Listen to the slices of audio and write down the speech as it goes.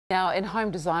Now, in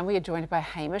home design, we are joined by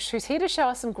Hamish, who's here to show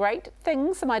us some great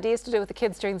things, some ideas to do with the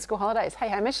kids during the school holidays. Hey,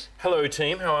 Hamish. Hello,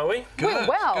 team. How are we? Good. We're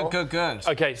well. Good.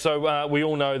 Okay, so we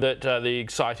all know that the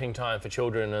exciting time for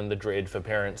children and the dread for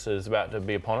parents is about to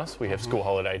be upon us. We have school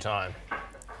holiday time.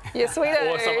 Yes, we do.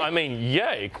 Awesome. I mean,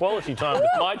 yay, quality time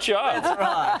with my child.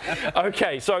 That's right.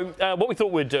 Okay, so what we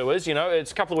thought we'd do is, you know,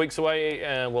 it's a couple of weeks away,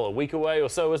 well, a week away or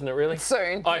so, isn't it, really?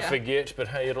 Soon. I forget, but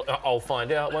hey, I'll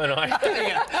find out, won't I?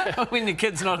 Yeah. When the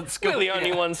kid's not at school. We're the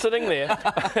only one sitting there.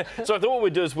 So I thought what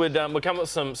we'd do is we'd come up with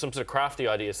some sort of crafty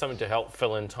ideas, something to help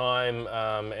fill in time,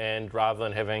 and rather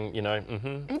than having, you know,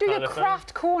 You're doing a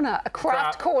craft corner,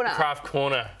 Craft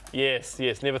corner. Yes,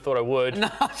 never thought I would. No,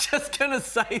 I was just going to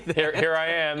say that. Here I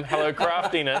am. Hello,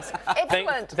 craftiness.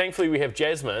 Excellent. Thankfully, we have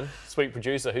Jasmine, sweet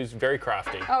producer, who's very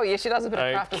crafty. Oh, yeah, she does a bit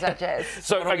of craft, is that Jazz?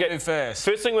 So, what do we do first?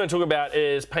 First thing we're going to talk about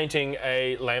is painting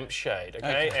a lampshade,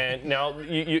 okay? And now,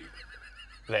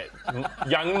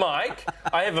 young Mike,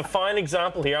 I have a fine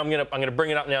example here. I'm gonna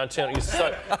bring it up now and turn it.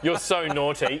 You're so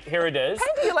naughty. Here it is.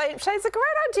 Painting a lampshade's a great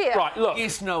idea. Right, look.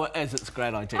 Yes, no, it is. It's a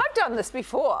great idea. I've done this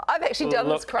before. I've actually done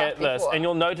this craft Look at this, before. and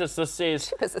you'll notice this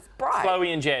says It's bright.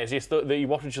 Chloe and Jazz. Yes, the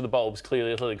wattage of the bulb's clearly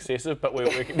a little excessive, but we'll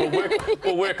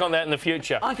work on that in the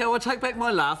future. Okay, well, take back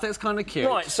my laugh. That's kind of cute.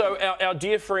 Right, so our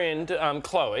dear friend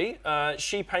Chloe,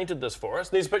 she painted this for us.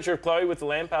 There's a picture of Chloe with the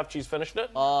lamp after she's finished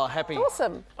it. Oh, happy.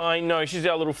 Awesome. I know, she's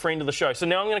our little friend of the show. So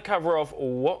now I'm going to cover off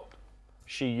what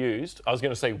she used. I was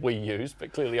going to say we used,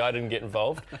 but clearly I didn't get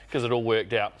involved because it all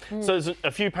worked out. So there's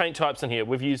a few paint types in here.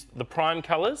 We've used the prime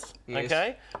colours,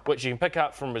 okay, which you can pick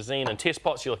up from Resene and test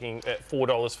pots. You're looking at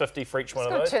 $4.50 for each one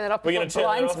of those. Turn it up We're before it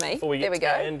blinds me. before we there get we to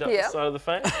go. the end up the side of the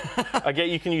face. Okay,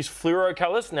 you can use fluoro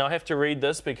colours. Now I have to read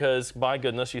this because, by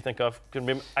goodness, you think I can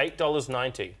remember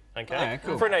 $8.90. Okay, yeah,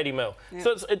 cool. For an 80ml. Yeah.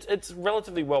 So it's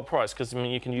relatively well priced because, I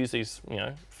mean, you can use these, you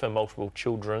know, for multiple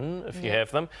children if you have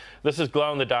them. This is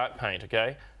glow-in-the-dark paint,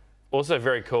 okay? Also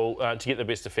very cool. To get the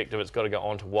best effect of it, it's got to go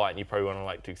onto white, and you probably want to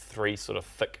like do 3 sort of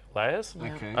thick layers.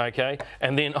 Okay.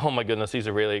 And then, oh my goodness, these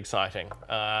are really exciting.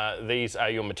 These are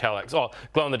your metallics. Oh,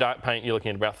 glow-in-the-dark paint, you're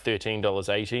looking at about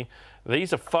 $13.80.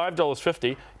 These are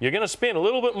 $5.50. You're going to spend a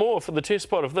little bit more for the test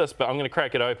pot of this, but I'm going to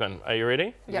crack it open. Are you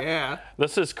ready? Yep. Yeah.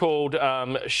 This is called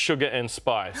Sugar and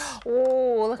Spice.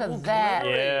 Oh, look at that.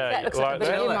 Yeah, that looks like a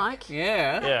bit of you, Mike.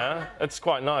 Yeah. Yeah, it's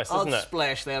quite nice, isn't I'll it?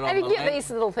 splash that on And you the can get lamp. these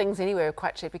little things anywhere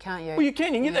quite cheaply, can't you? Well, you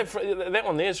can. You can get that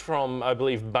one there's from, I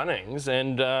believe, Bunnings,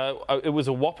 and it was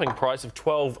a whopping price of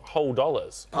 $12 whole.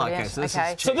 Oh, okay, so this is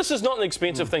cheap. So this is not an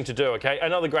expensive thing to do, okay?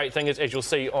 Another great thing is, as you'll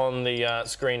see on the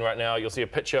screen right now, you'll see a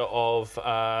picture of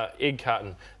egg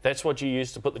carton. That's what you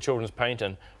use to put the children's paint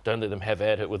in. Don't let them have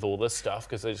at it with all this stuff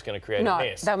because they're just going to create a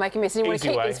mess. They'll make a mess. And you want to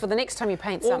Easy keep way. these for the next time you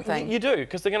paint something. You do,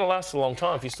 because they're going to last a long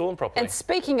time if you store them properly. And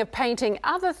speaking of painting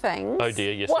other things... Oh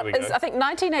dear, yes, what there we is, go. I think,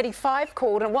 1985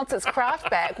 called and wants its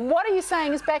craft back. What are you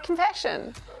saying is back in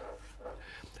fashion?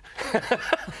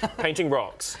 Painting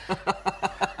rocks.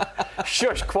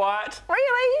 Shush, quiet.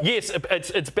 Really? Yes,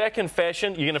 it's back in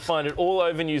fashion. You're going to find it all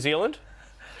over New Zealand.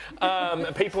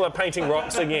 People are painting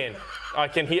rocks again. I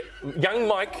can hear young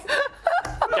Mike.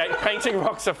 Painting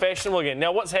rocks are fashionable again.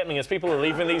 Now, what's happening is people are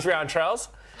leaving these round trails.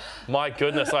 My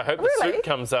goodness, I hope the soup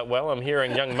comes up well. I'm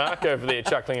hearing young Mark over there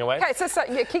chuckling away. Okay, so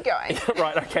yeah, keep going.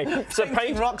 Right, okay. So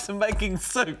painting rocks and making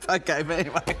soup. Okay, but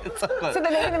anyway, it's all good. So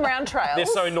they're leaving them round trails. They're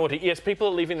so naughty. Yes, people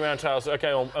are leaving round trails.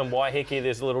 Okay, on Waiheke,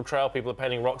 there's a little trail. People are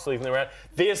painting rocks, leaving them around.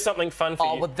 There's something fun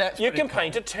for you. Well, that's you can cool.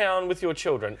 paint a town with your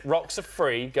children. Rocks are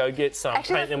free. Go get some.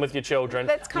 Actually, paint them with your children.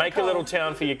 Make a little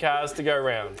town for your cars to go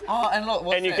round. Oh, and look,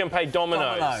 what's and you that? can play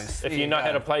dominoes. If you know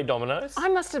how to play dominoes. I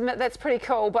must admit that's pretty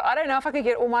cool, but I don't know if I could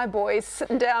get all my boys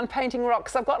sitting down painting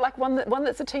rocks. I've got like one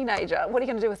that's a teenager. What are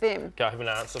you going to do with them? Okay, I have an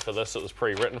answer for this. It was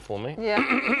pre-written for me.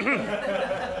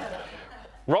 Yeah.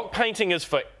 Rock painting is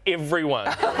for everyone.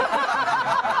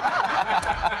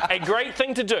 A great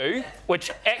thing to do,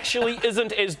 which actually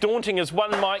isn't as daunting as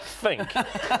one might think.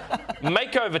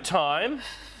 Makeover time.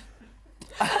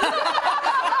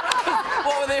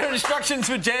 What were their instructions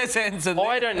for jazz hands in there?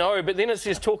 I don't know, but then it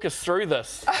says talk us through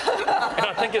this. And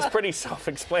I think it's pretty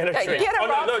self-explanatory. Okay, get a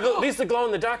rock. No, look, there's the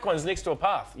glow-in-the-dark ones next to a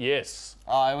path. Yes.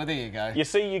 Oh, well, there you go. You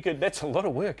see, that's a lot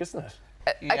of work, isn't it?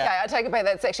 Okay, I take it back.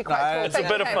 That's actually quite cool. It's a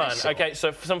bit of fun. Okay,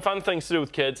 so some fun things to do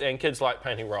with kids, and kids like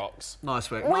painting rocks. Nice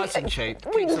work. Nice and cheap.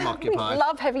 Keeps them occupied. We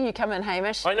love having you come in,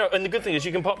 Hamish. I know, and the good thing is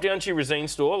you can pop down to your Resene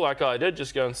store like I did,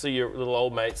 just go and see your little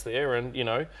old mates there, and, you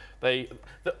know, they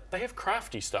have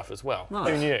crafty stuff as well. Nice.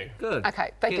 Who knew? Good. Okay,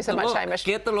 thank you so much, Hamish.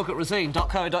 Get the look at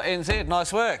resene.co.nz.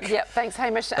 Nice work. Yep, thanks,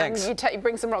 Hamish. Thanks. You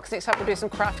bring some rocks next time. We'll do some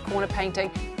craft corner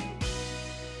painting.